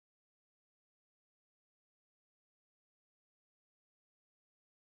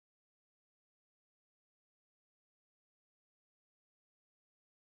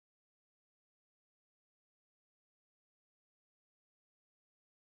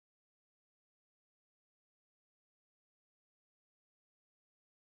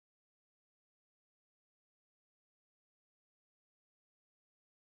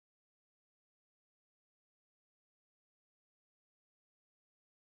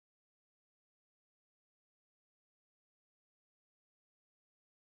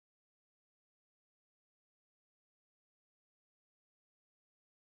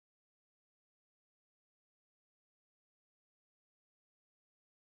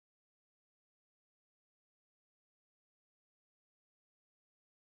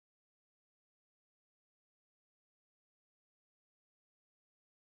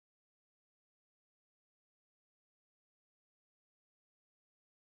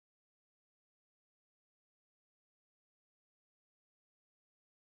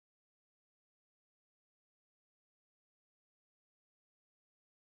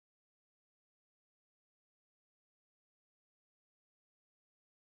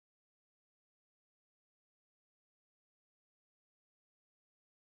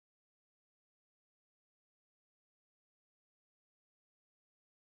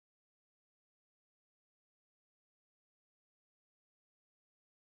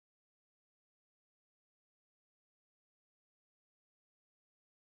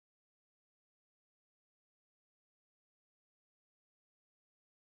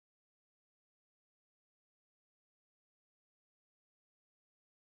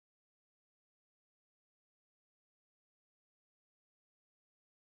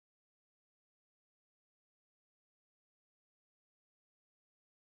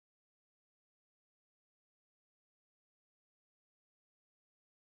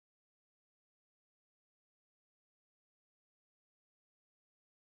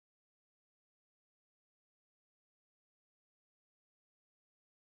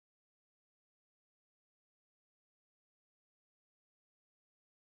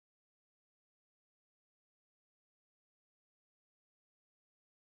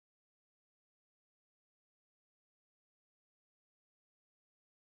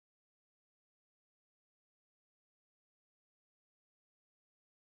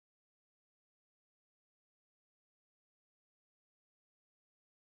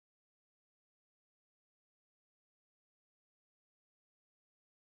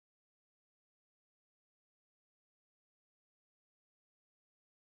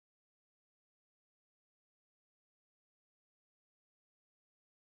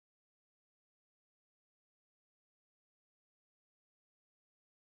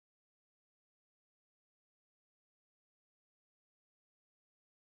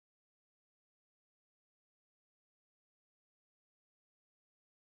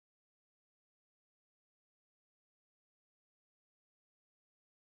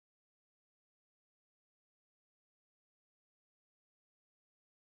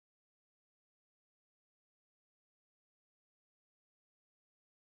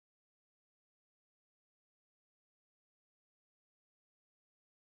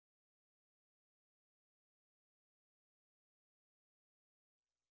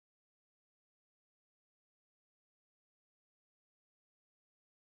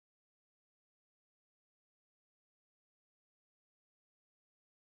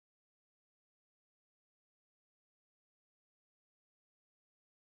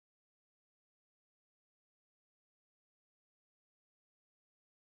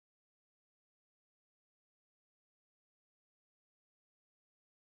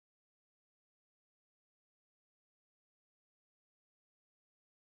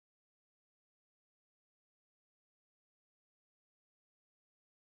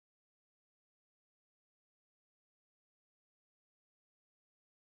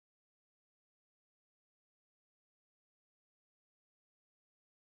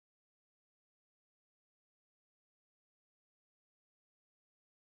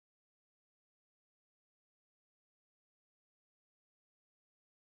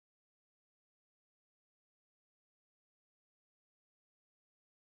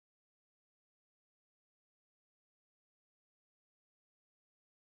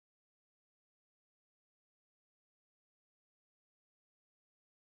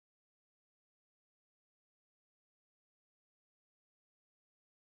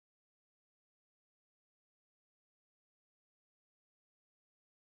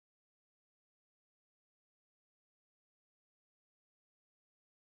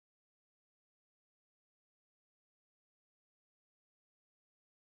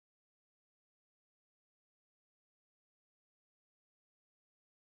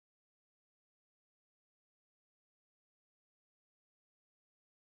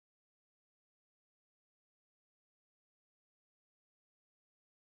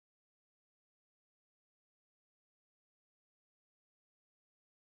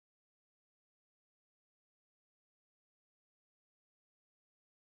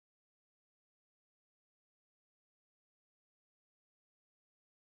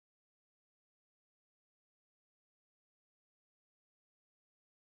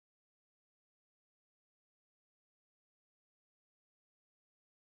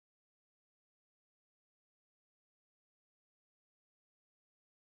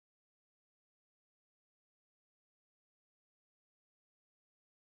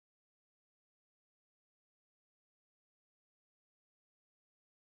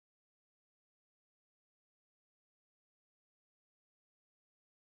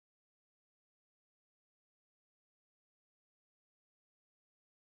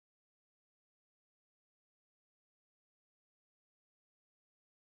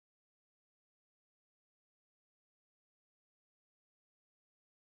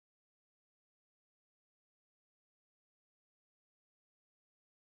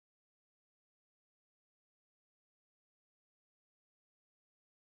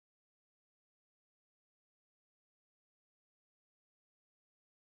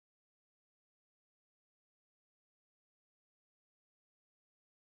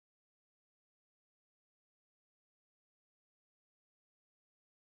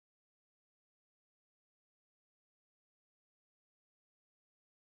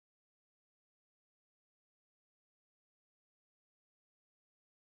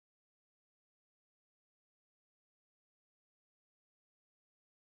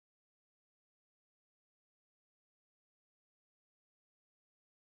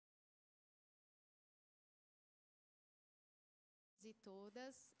e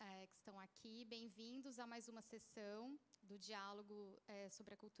todas que estão aqui. Bem-vindos a mais uma sessão do diálogo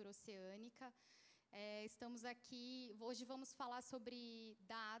sobre a cultura oceânica. Estamos aqui, hoje vamos falar sobre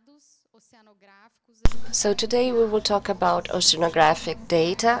dados oceanográficos. So today we will talk about oceanographic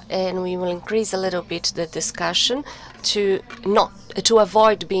data, and we will increase a little bit the discussion to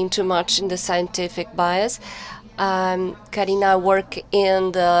avoid being too much in the scientific bias. Karina work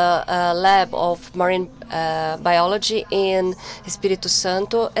in the lab of marine biology in Espírito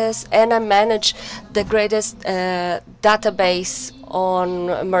Santo, and I manage the greatest database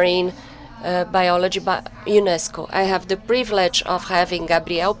on marine biology by UNESCO. I have the privilege of having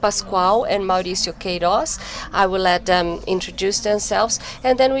Gabriel Pascoal and Mauricio Queiroz. I will let them introduce themselves,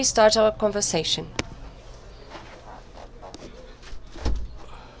 and then we start our conversation.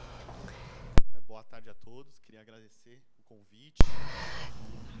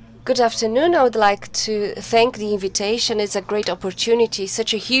 Good afternoon. I would like to thank the invitation. It's a great opportunity,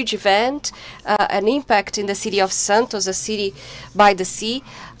 such a huge event, an impact in the city of Santos, a city by the sea.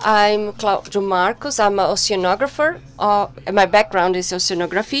 I'm Claudio Marcos. I'm an oceanographer. My background is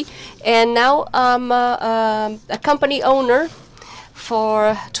oceanography. And now I'm a company owner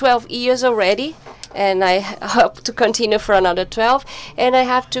for 12 years already. And I hope to continue for another 12. And I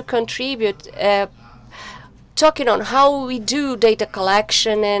have to contribute talking on how we do data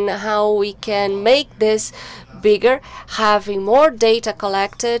collection and how we can make this bigger, having more data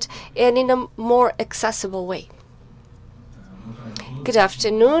collected and in a more accessible way. Good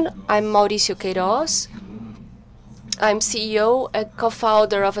afternoon. I'm Mauricio Queiroz. I'm CEO and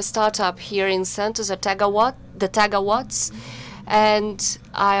co-founder of a startup here in Santos, the Tagawatts. And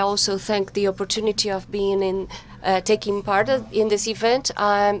I also thank the opportunity of being in taking part in this event.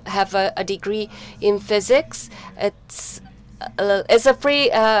 I have a degree in physics.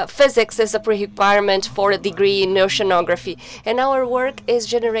 Physics is a pre-requirement for a degree in oceanography, and our work is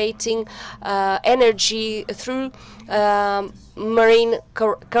generating energy through marine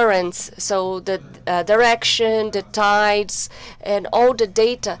currents. So the direction, the tides, and all the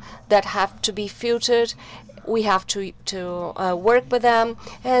data that have to be filtered. We have to work with them,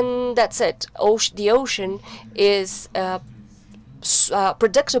 and that's it. The ocean is a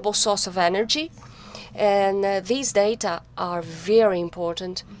predictable source of energy, and these data are very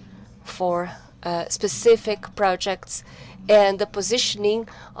important for specific projects and the positioning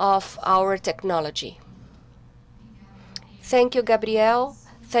of our technology. Thank you, Gabriel.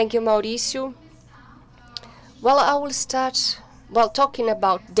 Thank you, Mauricio. Well, I will start talking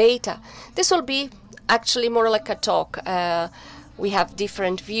about data. This will be actually more like a talk. We have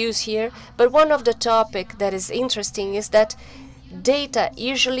different views here, but one of the topic that is interesting is that data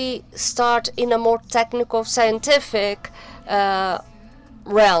usually start in a more technical, scientific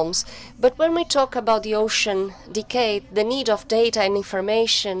realms. But when we talk about the ocean decay, the need of data and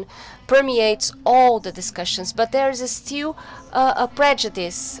information permeates all the discussions, but there is still a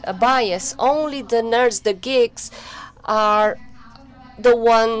prejudice, a bias. Only the nerds, the geeks, are the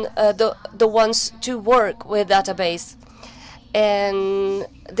ones to work with database, and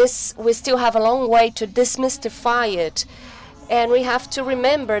this we still have a long way to demystify it, and we have to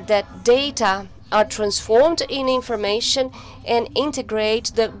remember that data are transformed in information and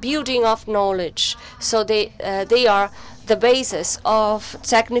integrate the building of knowledge. So they are the basis of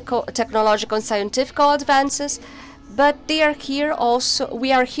technological and scientific advances, but they are here also.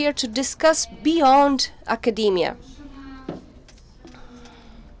 We are here to discuss beyond academia.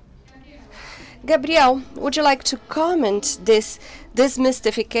 Gabriel, would you like to comment this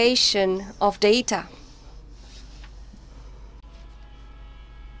mystification of data?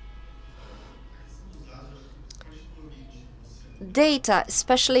 Data,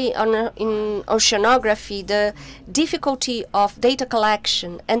 especially in oceanography, the difficulty of data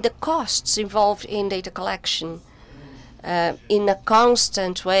collection and the costs involved in data collection in a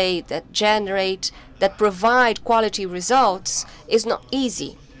constant way that provide quality results is not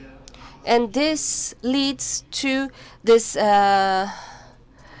easy. And this leads to this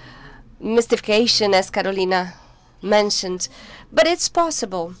mystification, as Carolina mentioned. But it's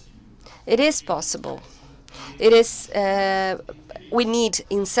possible. It is possible. It is. We need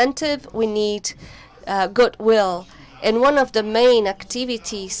incentive. We need goodwill. And one of the main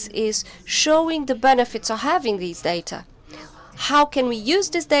activities is showing the benefits of having these data. How can we use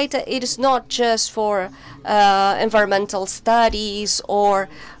this data? It is not just for environmental studies or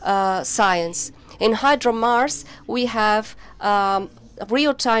science. In HydroMars, we have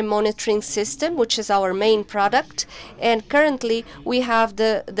real-time monitoring system, which is our main product. And currently, we have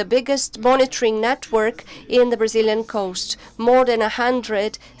the biggest monitoring network in the Brazilian coast. More than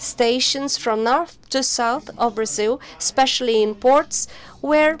 100 stations from north to south of Brazil, especially in ports,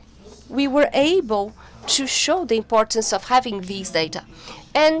 where we were able to show the importance of having these data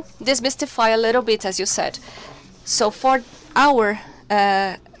and demystify a little bit, as you said. So for our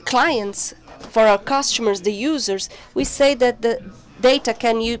clients, for our customers, the users, we say that the data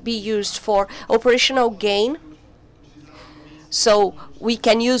can be used for operational gain. So we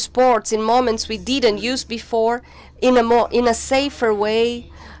can use ports in moments we didn't use before in a safer way.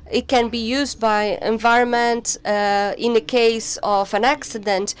 It can be used by environment in the case of an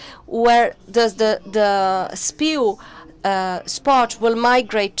accident where does the spill spot will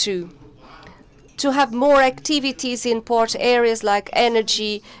migrate to have more activities in port areas like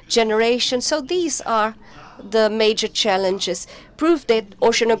energy generation. So these are the major challenges. Prove that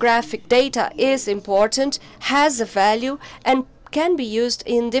oceanographic data is important, has a value, and can be used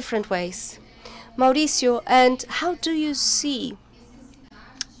in different ways. Mauricio, and how do you see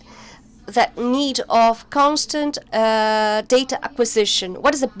that need of constant data acquisition?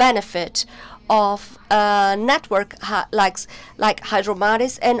 What is the benefit of a network like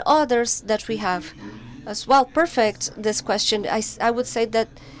Hydromares and others that we have as well? Perfect, this question. I would say that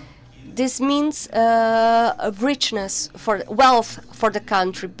this means a richness for wealth for the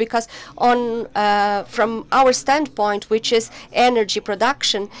country, because from our standpoint, which is energy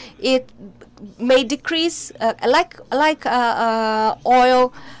production, it may decrease like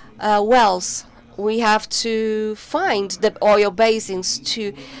oil wells. We have to find the oil basins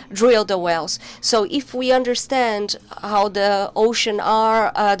to drill the wells. So if we understand how the ocean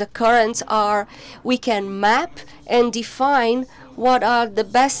are, the currents are, we can map and define what are the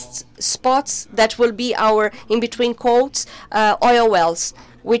best spots that will be our, in between quotes, oil wells,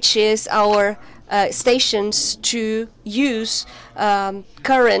 which is our stations to use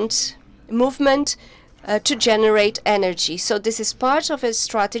current movement to generate energy. So this is part of a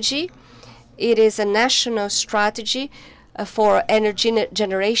strategy. It is a national strategy for energy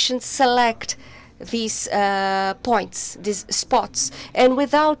generation. Select these points, these spots. And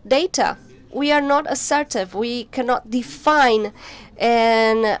without data, we are not assertive. We cannot define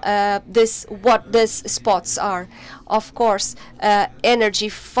what these spots are. Of course, energy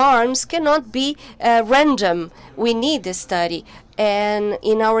farms cannot be random. We need a study. And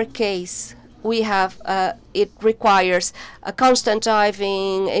in our case, we have it requires a constant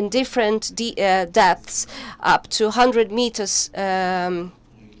diving in different depths, up to 100 meters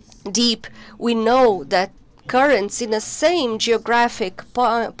deep. We know that currents in the same geographic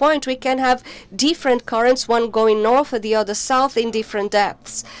point, we can have different currents, one going north and the other south in different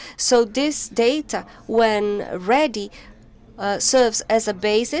depths. So this data, when ready, serves as a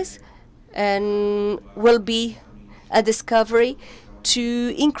basis and will be a discovery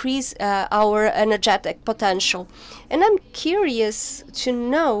to increase our energetic potential. And I'm curious to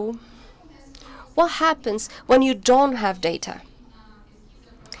know what happens when you don't have data.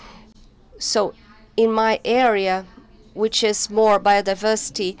 So in my area, which is more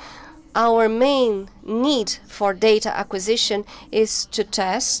biodiversity, our main need for data acquisition is to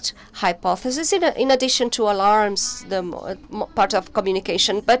test hypotheses in addition to alarms, the part of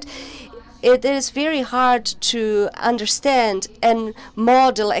communication. But it is very hard to understand and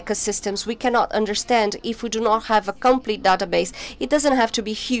model ecosystems. We cannot understand if we do not have a complete database. It doesn't have to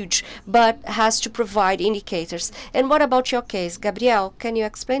be huge, but has to provide indicators. And what about your case? Gabriel, can you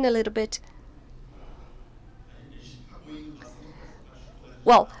explain a little bit?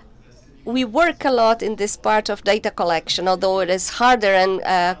 Well, we work a lot in this part of data collection, although it is harder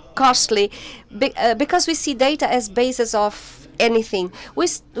and costly, because we see data as basis of anything. We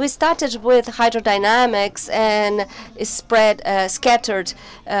started with hydrodynamics and scattered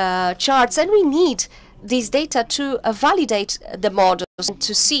charts, and we need these data to validate the models and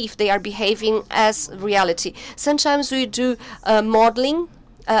to see if they are behaving as reality. Sometimes we do modeling,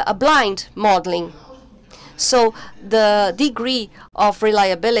 a blind modeling. So the degree of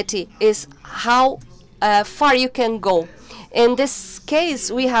reliability is how far you can go. In this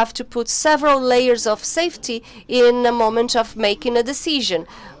case, we have to put several layers of safety in the moment of making a decision.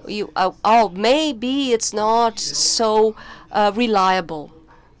 Maybe it's not so reliable.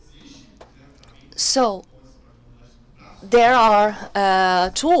 So there are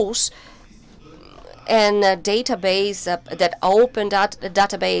tools and a database that open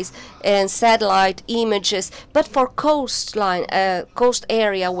database and satellite images, but for coast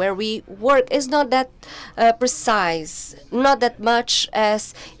area where we work is not that precise, not that much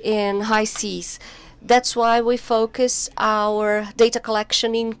as in high seas. That's why we focus our data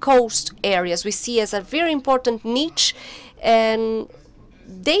collection in coast areas. We see as a very important niche, and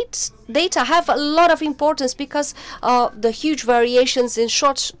data have a lot of importance because of the huge variations in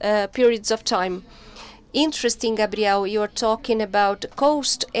short periods of time. Interesting, Gabriel, you are talking about the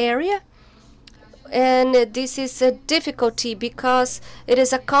coast area. And this is a difficulty because it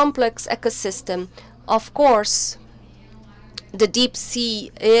is a complex ecosystem. Of course, the deep sea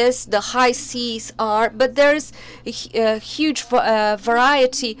is, the high seas are, but there's a huge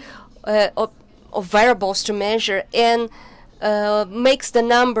variety of variables to measure, and makes the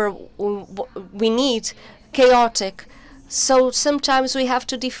number we need chaotic. So sometimes we have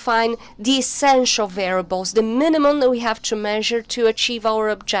to define the essential variables, the minimum that we have to measure to achieve our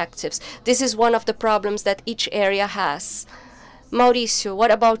objectives. This is one of the problems that each area has. Mauricio, what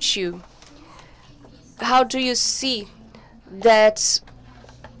about you? How do you see that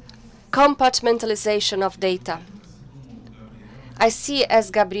compartmentalization of data? I see,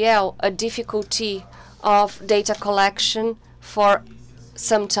 as Gabriel, a difficulty of data collection for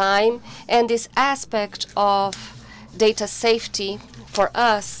some time, and this aspect of data safety for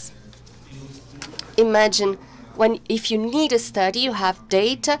us. Imagine if you need a study, you have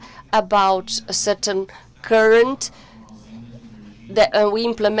data about a certain current that we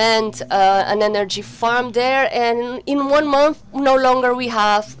implement an energy farm there, and in 1 month no longer we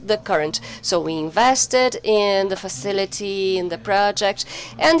have the current. So we invested in the facility, in the project,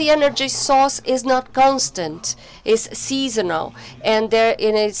 and the energy source is not constant, is seasonal, and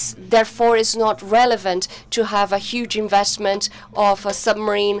therefore is not relevant to have a huge investment of a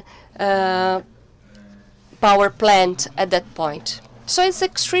submarine power plant at that point. So it's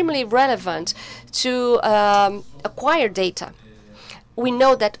extremely relevant to acquire data. We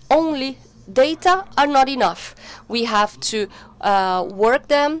know that only data are not enough. We have to work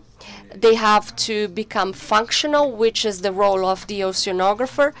them. They have to become functional, which is the role of the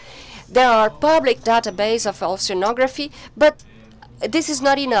oceanographer. There are public databases of oceanography, but this is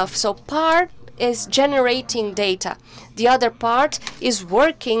not enough. So part is generating data. The other part is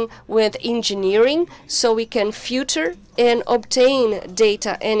working with engineering so we can filter and obtain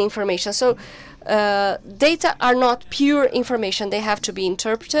data and information. So data are not pure information. They have to be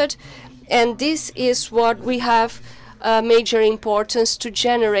interpreted, and this is what we have major importance to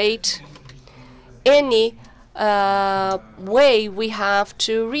generate any way we have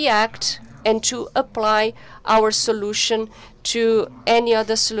to react and to apply our solution to any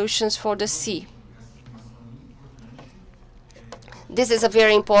other solutions for the sea. This is a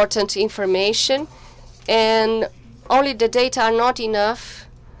very important information, and only the data are not enough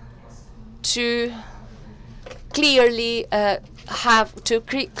to clearly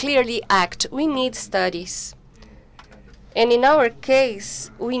clearly act. We need studies, and in our case,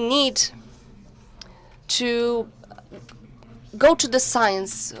 we need to go to the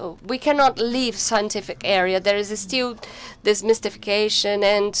science. We cannot leave scientific area. There is still this mystification,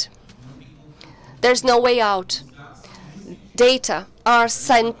 and there's no way out. Data are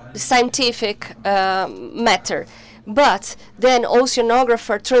scientific matter. But then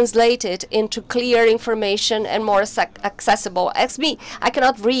oceanographer translate it into clear information and more accessible. As me, I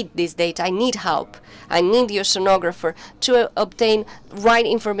cannot read this data. I need help. I need the oceanographer to obtain right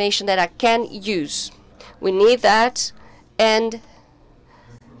information that I can use. We need that, and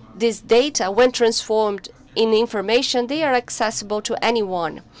this data, when transformed in information, they are accessible to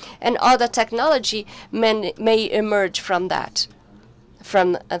anyone. And other technology may emerge from that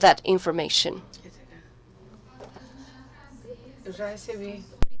information. Eu já recebi.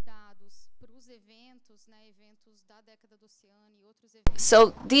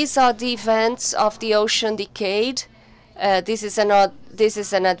 So these are the events of the ocean decade. This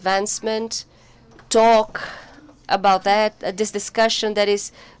is an advancement. Talk about that. This discussion that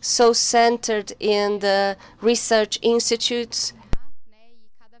is so centered in the research institutes.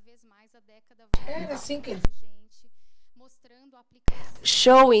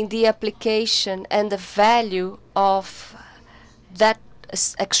 Showing the application and the value of that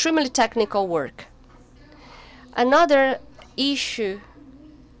extremely technical work. Another issue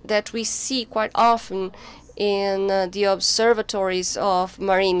that we see quite often in the observatories of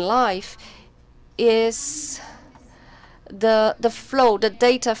marine life is the flow, the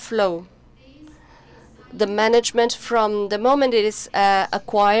data flow, the management from the moment it is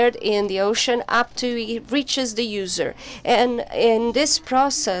acquired in the ocean up to it reaches the user. And in this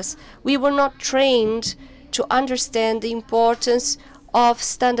process, we were not trained to understand the importance of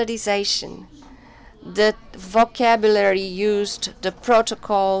standardization. the vocabulary used, the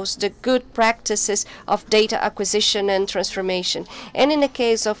protocols, the good practices of data acquisition and transformation. And in the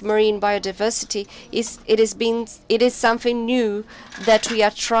case of marine biodiversity, it is something new that we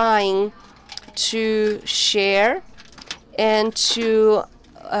are trying to share and to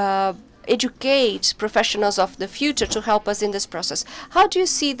educate professionals of the future to help us in this process. How do you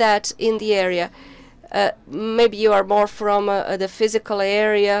see that in the area? Maybe you are more from the physical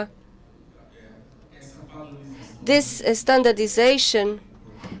area. This standardization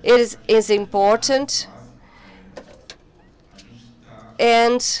is important,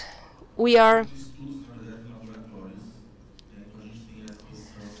 and we are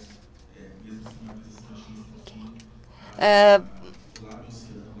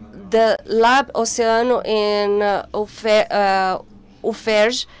the Lab Oceano in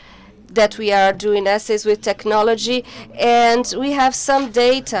UFERJ, that we are doing essays with technology, and we have some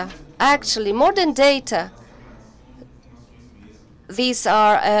data, actually more than data. These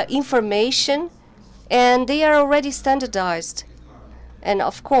are information, and they are already standardized. And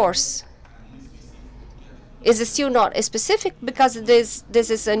of course, is still not specific because this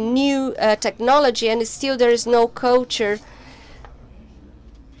is a new technology, and still there is no culture.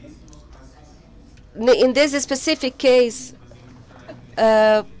 In this specific case,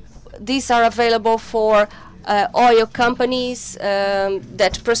 these are available for oil companies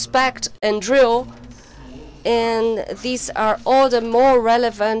that prospect and drill, and these are all the more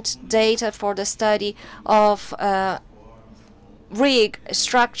relevant data for the study of rig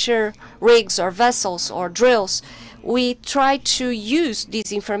structure, rigs or vessels or drills. We try to use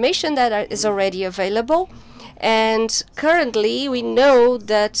this information that is already available, and currently we know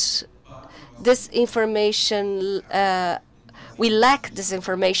that this information, we lack this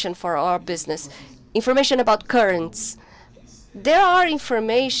information for our business. Information about currents. There are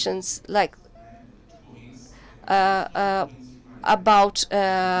informations like about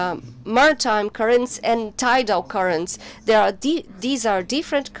maritime currents and tidal currents. These are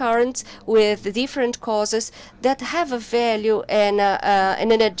different currents with different causes that have a value and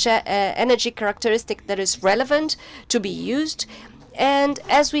an energy characteristic that is relevant to be used. And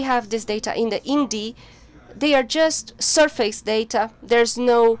as we have this data in the INDI, they are just surface data. There's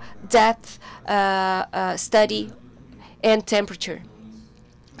no depth study and temperature.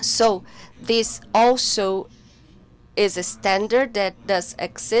 So this also is a standard that does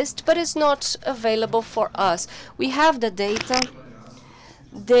exist, but is not available for us. We have the data.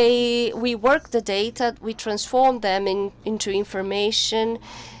 We work the data. We transform them into information.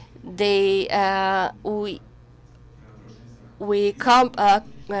 We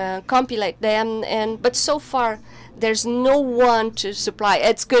compilate them, but so far there's no one to supply.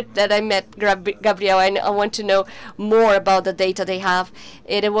 It's good that I met Gabriel. I want to know more about the data they have.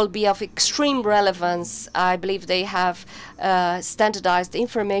 It will be of extreme relevance. I believe they have standardized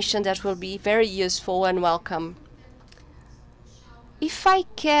information that will be very useful and welcome. If I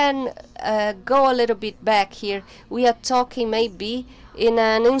can go a little bit back here, we are talking maybe in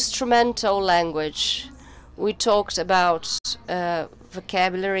an instrumental language. We talked about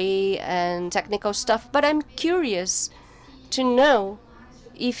vocabulary and technical stuff, but I'm curious to know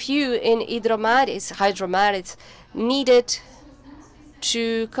if you in Hydromares needed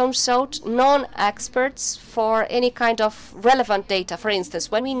to consult non-experts for any kind of relevant data. For instance,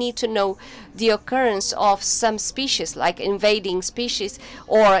 when we need to know the occurrence of some species, like invading species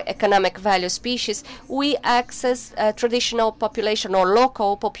or economic value species, we access traditional population or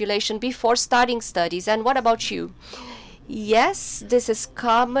local population before starting studies. And what about you? Yes, this is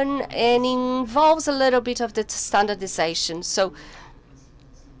common and involves a little bit of the standardization. So,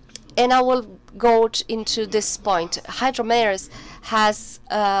 and I will go into this point. Hydromares has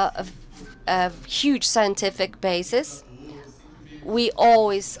a huge scientific basis. We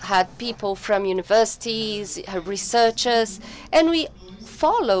always had people from universities, researchers, and we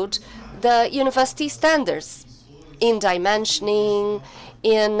followed the university standards in dimensioning,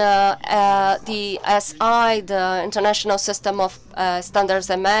 in the SI, the International System of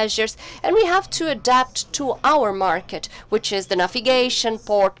Standards and Measures, and we have to adapt to our market, which is the navigation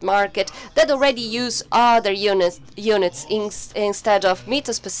port market that already use other units instead of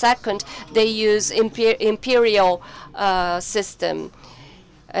meters per second. They use imperial system,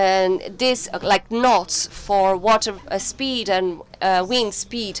 and this like knots for water speed and wind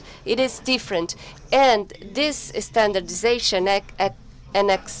speed. It is different, and this standardization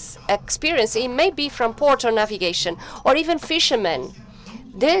experience, it may be from port or navigation or even fishermen.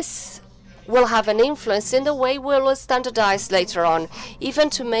 This will have an influence in the way we will standardize later on, even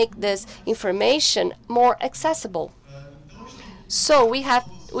to make this information more accessible. So we have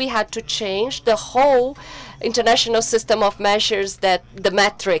we had to change the whole international system of measures, that the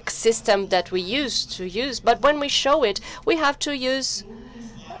metric system that we used to use. But when we show it, we have to use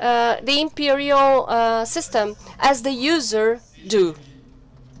the imperial system as the user do.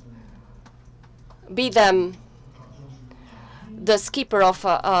 Be them the skipper of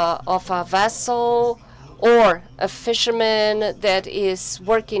a vessel, or a fisherman that is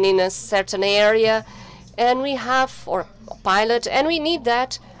working in a certain area, and we have, or a pilot, and we need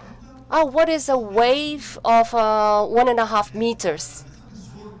that. Oh, what is a wave of 1.5 meters?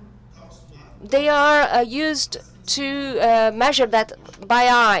 They are used to measure that by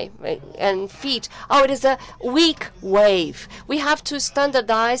eye and feet. Oh, it is a weak wave. We have to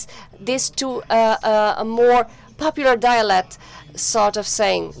standardize this to a more popular dialect, sort of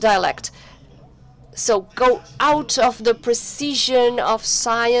saying, dialect. So go out of the precision of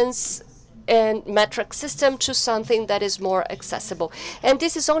science and metric system to something that is more accessible. And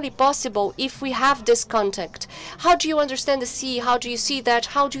this is only possible if we have this contact. How do you understand the sea? How do you see that?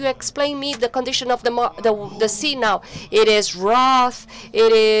 How do you explain me the condition of the sea now? It is wrath.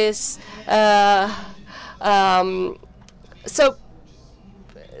 It is so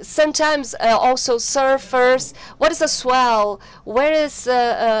sometimes also surfers. What is a swell? Where is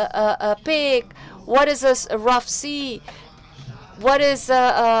a pig? What is a rough sea? What is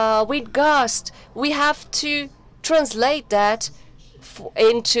a wind gust? We have to translate that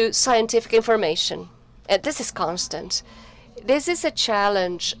into scientific information. And this is constant. This is a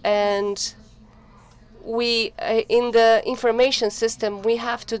challenge, and we, in the information system, we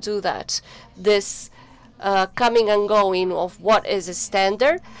have to do that. This coming and going of what is a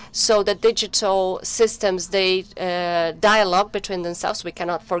standard. So the digital systems, they dialogue between themselves. We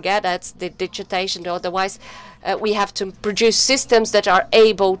cannot forget that's the digitization. Otherwise, we have to produce systems that are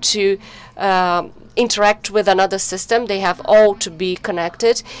able to interact with another system. They have all to be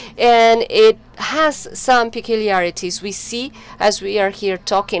connected, and it has some peculiarities. We see as we are here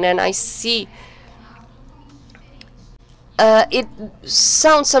talking, and I see it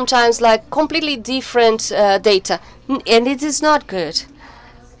sounds sometimes like completely different data, and it is not good.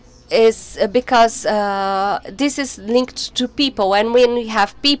 It's because this is linked to people, and when we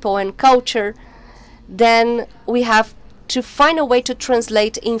have people and culture, then we have to find a way to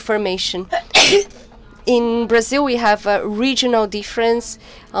translate information. In Brazil, we have a regional difference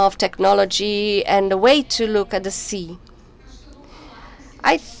of technology and the way to look at the sea.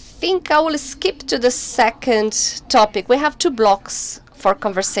 I think I will skip to the second topic. We have 2 blocks for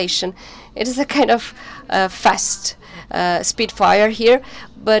conversation. It is a kind of fast speedfire here,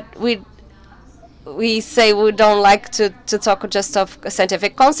 but we say we don't like to talk just of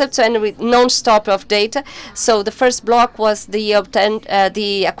scientific concepts, and we non-stop of data. So the first block was the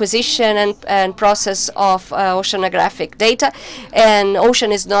acquisition and process of oceanographic data. And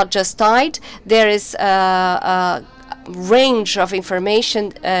ocean is not just tide. There is a range of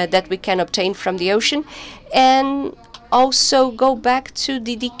information that we can obtain from the ocean. And also go back to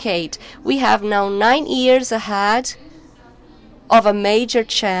the decade. We have now 9 years ahead of a major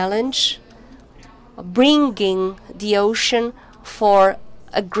challenge, bringing the ocean for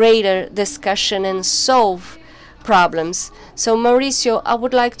a greater discussion and solve problems. So Mauricio, I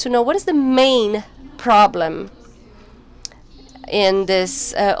would like to know, what is the main problem in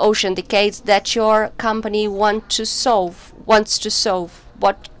this ocean decades that your company wants to solve?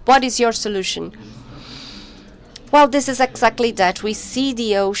 What is your solution? Well, this is exactly that. We see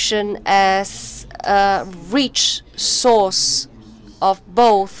the ocean as a rich source of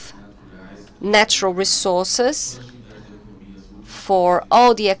both natural resources for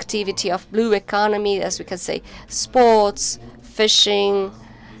all the activity of blue economy, as we can say, sports, fishing.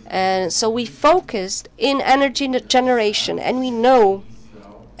 And so we focused in energy generation, and we know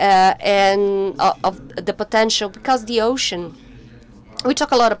of the potential, because the ocean, we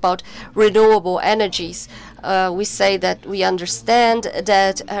talk a lot about renewable energies. We say that we understand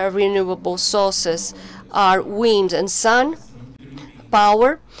that renewable sources are wind and sun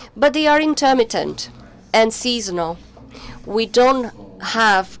power, but they are intermittent and seasonal. We don't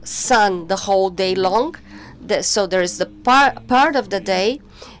have sun the whole day long, so there is the part of the day,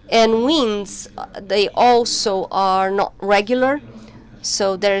 and winds, they also are not regular,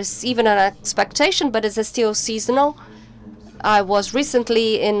 so there's even an expectation, but it's still seasonal. I was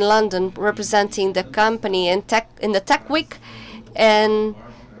recently in London representing the company in the Tech Week, and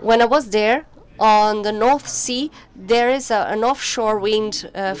when I was there, on the North Sea, there is an offshore wind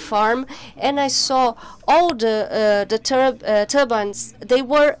farm, and I saw all the turbines. They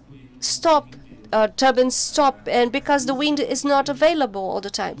were stopped turbines stop, and because the wind is not available all the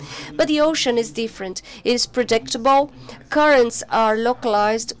time. But the ocean is different. It is predictable. Currents are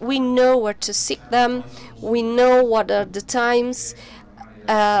localized. We know where to seek them. We know what are the times.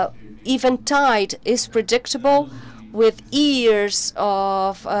 Even tide is predictable with years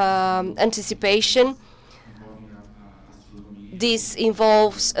of anticipation. This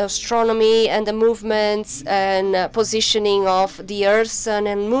involves astronomy and the movements and positioning of the Earth, Sun,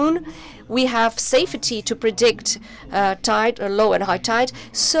 and Moon. We have safety to predict tide, or low and high tide.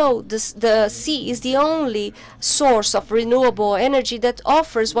 So the sea is the only source of renewable energy that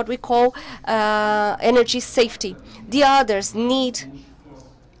offers what we call energy safety. The others need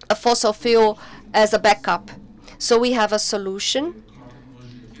a fossil fuel as a backup. So we have a solution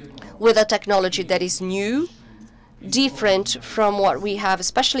with a technology that is new, different from what we have,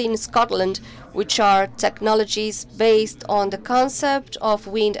 especially in Scotland, which are technologies based on the concept of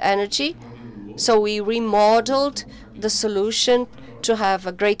wind energy. So we remodeled the solution to have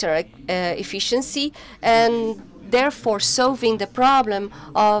a greater efficiency, and therefore solving the problem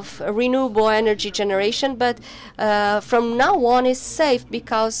of renewable energy generation. But from now on is safe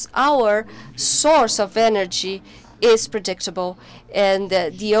because our source of energy is predictable, and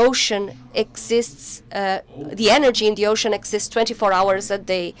the ocean exists, the energy in the ocean exists 24 hours a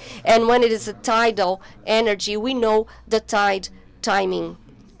day. And when it is a tidal energy, we know the tide timing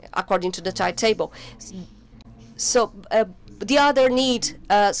according to the tide table. So the other need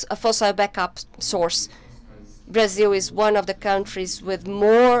a fossil backup source. Brazil is one of the countries with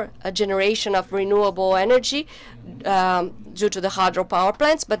more generation of renewable energy due to the hydropower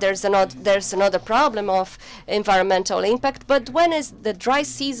plants, but there's another problem of environmental impact. But when is the dry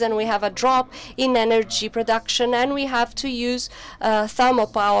season, we have a drop in energy production, and we have to use thermal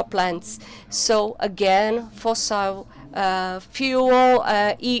power plants. So again, fossil fuel,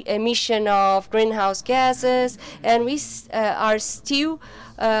 emission of greenhouse gases, and we are still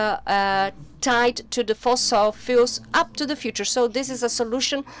tied to the fossil fuels up to the future. So this is a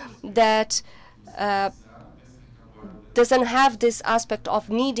solution that doesn't have this aspect of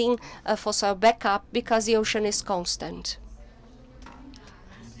needing a fossil backup because the ocean is constant.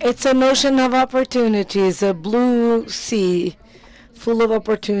 It's an ocean of opportunities, a blue sea full of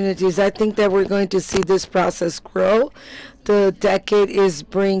opportunities. I think that we're going to see this process grow. The decade is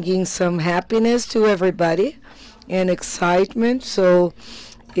bringing some happiness to everybody and excitement. So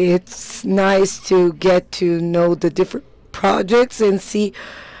it's nice to get to know the different projects and see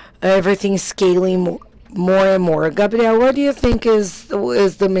everything scaling more and more. Gabriel, what do you think is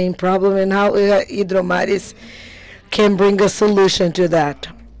the main problem, and how Hidromares can bring a solution to that?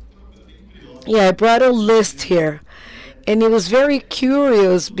 Yeah, I brought a list here, and it was very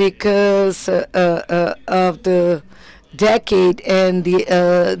curious because of the decade and the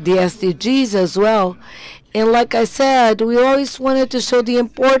SDGs as well. And like I said, we always wanted to show the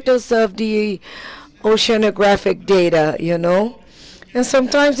importance of the oceanographic data, you know. And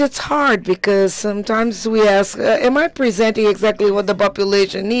sometimes it's hard because sometimes we ask, am I presenting exactly what the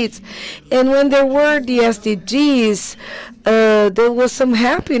population needs? And when there were the SDGs, there was some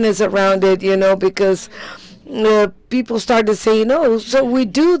happiness around it, you know, because people started saying, oh, so we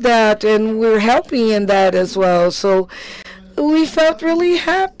do that and we're helping in that as well. So we felt really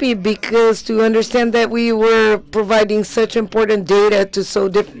happy because to understand that we were providing such important data to so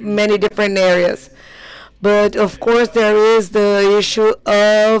many different areas. But of course, there is the issue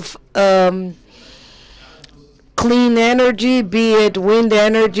of clean energy, be it wind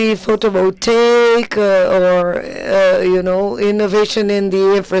energy, photovoltaic, or you know, innovation in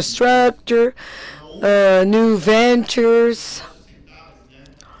the infrastructure, new ventures,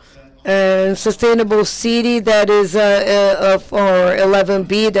 and sustainable city, that is for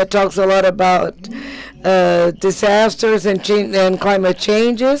 11B, that talks a lot about disasters and climate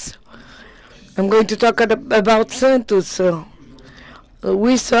changes. I'm going to talk about Santos.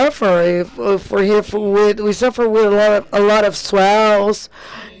 We suffer we suffer with a lot of swells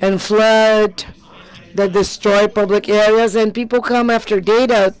and flood that destroy public areas, and people come after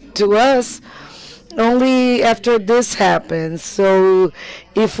data to us only after this happens. So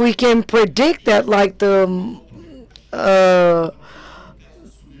if we can predict that, like the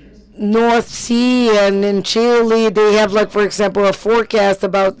North Sea and in Chile, they have, like, for example, a forecast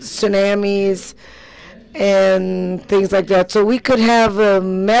about tsunamis and things like that. So we could have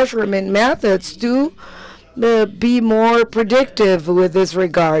measurement methods to be more predictive with this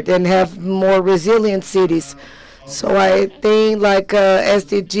regard and have more resilient cities. So I think like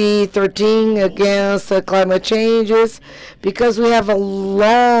SDG 13 against climate changes, because we have a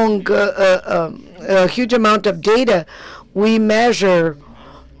long, a huge amount of data, we measure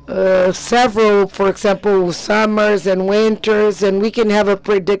several, for example, summers and winters, and we can have a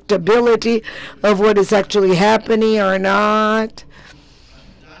predictability of what is actually happening or not.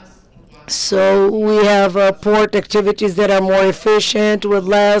 So we have port activities that are more efficient with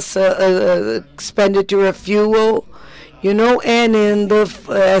less expenditure of fuel, and in the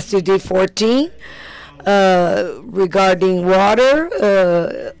SDG 14 regarding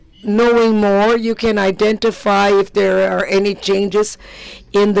water, knowing more, you can identify if there are any changes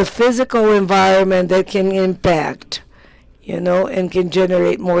in the physical environment that can impact, and can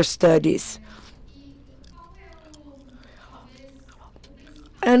generate more studies.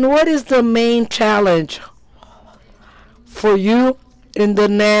 And what is the main challenge for you in the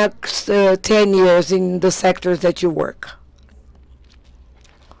next 10 years in the sectors that you work?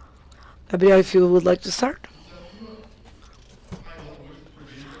 Gabriel, if you would like to start.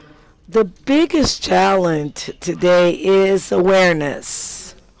 The biggest challenge today is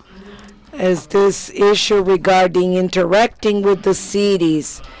awareness, as this issue regarding interacting with the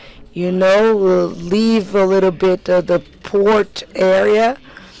cities, leave a little bit of the port area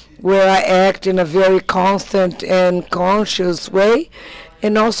where I act in a very constant and conscious way,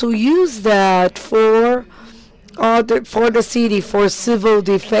 and also use that for the city, for civil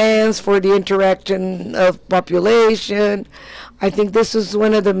defense, for the interaction of population. I think this is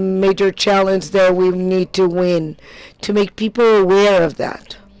one of the major challenges that we need to win, to make people aware of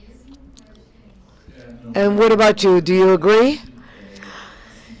that. And what about you? Do you agree?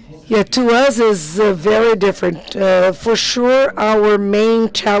 Yeah, to us is very different. For sure, our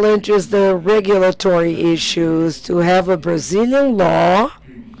main challenge is the regulatory issues, to have a Brazilian law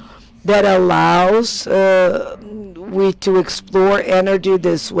that allows we to explore energy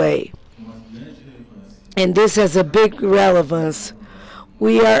this way. And this has a big relevance.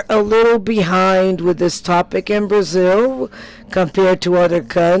 We are a little behind with this topic in Brazil compared to other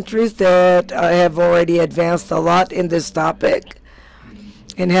countries that have already advanced a lot in this topic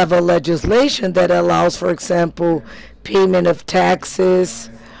and have a legislation that allows, for example, payment of taxes.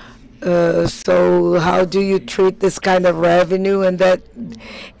 So how do you treat this kind of revenue, and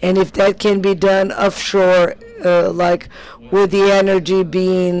if that can be done offshore, like with the energy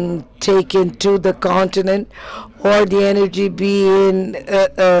being taken to the continent, or the energy being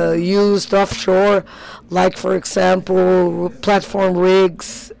used offshore, like for example platform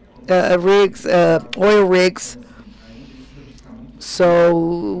rigs, oil rigs. So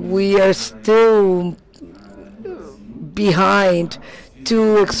we are still behind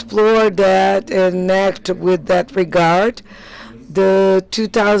to explore that and act with that regard. The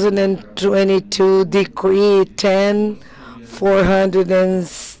 2022 Decree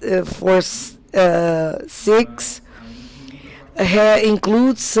 10.406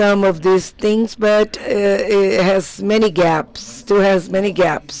 includes some of these things, but it has many gaps, still has many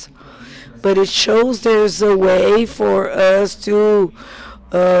gaps. But it shows there's a way for us to,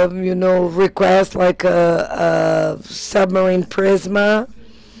 request like a submarine prisma,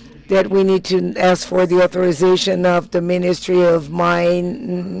 that we need to ask for the authorization of the Ministry of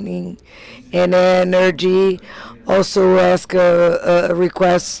Mining and Energy. Also ask a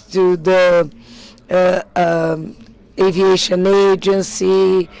request to the Aviation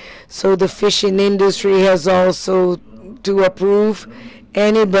Agency. So the fishing industry has also to approve,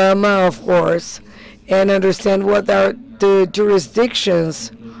 and IBAMA, of course, and understand what are the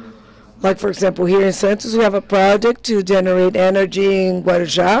jurisdictions. Like, for example, here in Santos, we have a project to generate energy in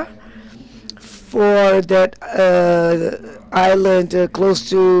Guarujá for that island close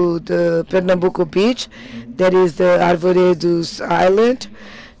to the Pernambuco beach, that is the Arvoredos Island.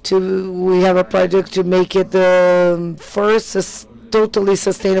 We have a project to make it the first totally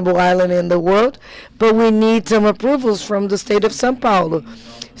sustainable island in the world, but we need some approvals from the state of São Paulo.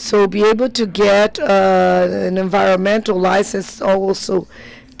 So be able to get an environmental license also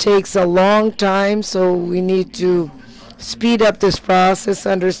takes a long time, so we need to speed up this process,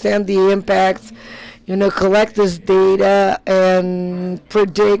 understand the impacts, collect this data and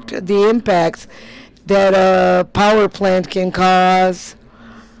predict the impacts that a power plant can cause.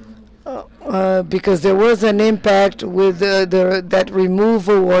 Because there was an impact with that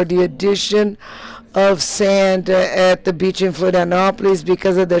removal or the addition of sand at the beach in Florianópolis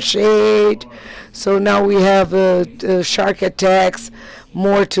because of the shade. So now we have shark attacks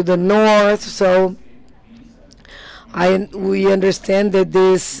more to the north. So we understand that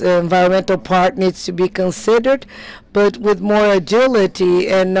this environmental part needs to be considered, but with more agility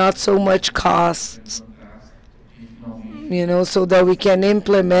and not so much costs. So that we can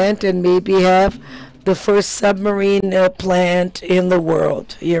implement and maybe have the first submarine plant in the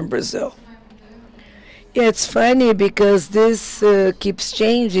world here in Brazil. Yeah, it's funny because this keeps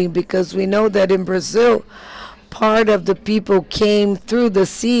changing, because we know that in Brazil, part of the people came through the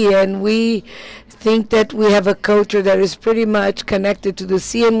sea, and we think that we have a culture that is pretty much connected to the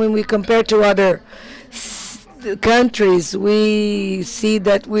sea. And when we compare to other countries, we see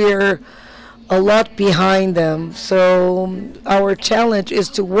that we're a lot behind them. So our challenge is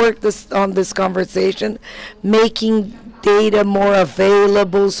to work on this conversation, making data more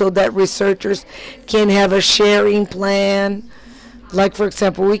available so that researchers can have a sharing plan. Like, for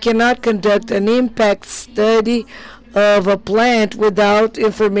example, we cannot conduct an impact study of a plant without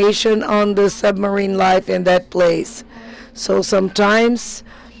information on the submarine life in that place. So sometimes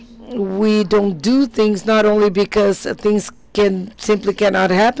we don't do things not only because things simply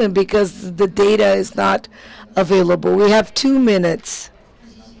cannot happen, because the data is not available. We have 2 minutes.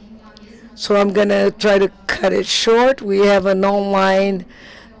 So I'm going to try to cut it short. We have an online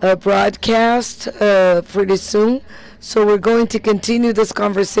broadcast pretty soon. So we're going to continue this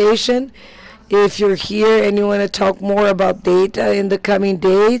conversation. If you're here and you want to talk more about data in the coming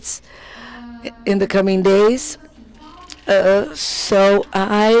days, so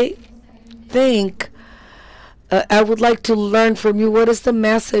I think I would like to learn from you, what is the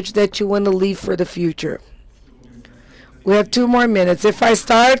message that you want to leave for the future? We have 2 more minutes. If I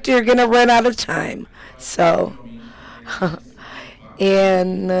start, you're going to run out of time. So,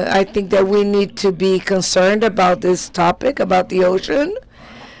 and I think that we need to be concerned about this topic, about the ocean.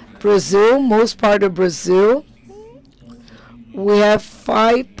 Brazil, most part of Brazil, we have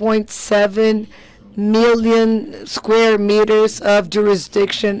 5.7 million square meters of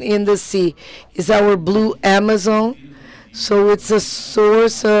jurisdiction in the sea. It's our blue Amazon. So it's a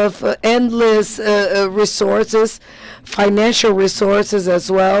source of endless resources, financial resources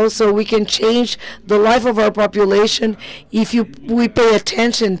as well. So we can change the life of our population if we pay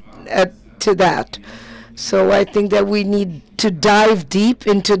attention to that. So I think that we need to dive deep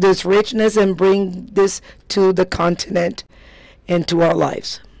into this richness and bring this to the continent and to our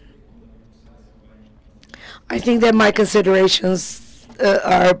lives. I think that my considerations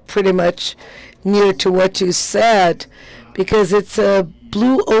are pretty much near to what you said, because it's a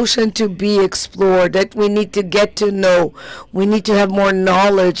blue ocean to be explored that we need to get to know. We need to have more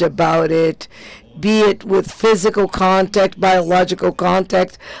knowledge about it, be it with physical contact, biological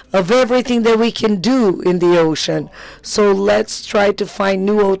contact, of everything that we can do in the ocean. So let's try to find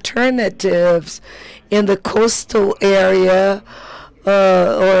new alternatives in the coastal area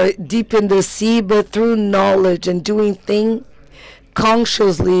or deep in the sea, but through knowledge and doing things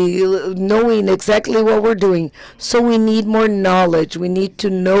consciously, knowing exactly what we're doing. So we need more knowledge. We need to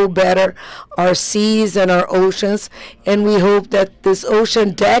know better our seas and our oceans, and we hope that this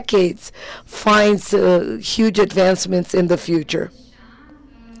ocean decades finds huge advancements in the future.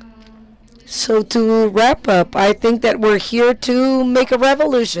 So to wrap up, I think that we're here to make a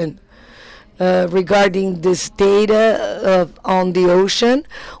revolution regarding this data on the ocean.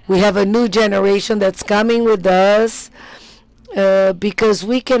 We have a new generation that's coming with us, because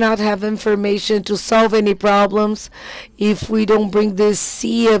we cannot have information to solve any problems if we don't bring this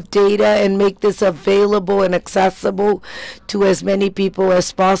sea of data and make this available and accessible to as many people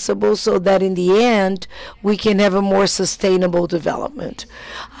as possible, so that in the end we can have a more sustainable development.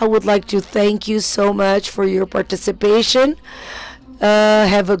 I would like to thank you so much for your participation.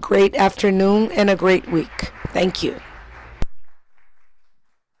 Have a great afternoon and a great week. Thank you.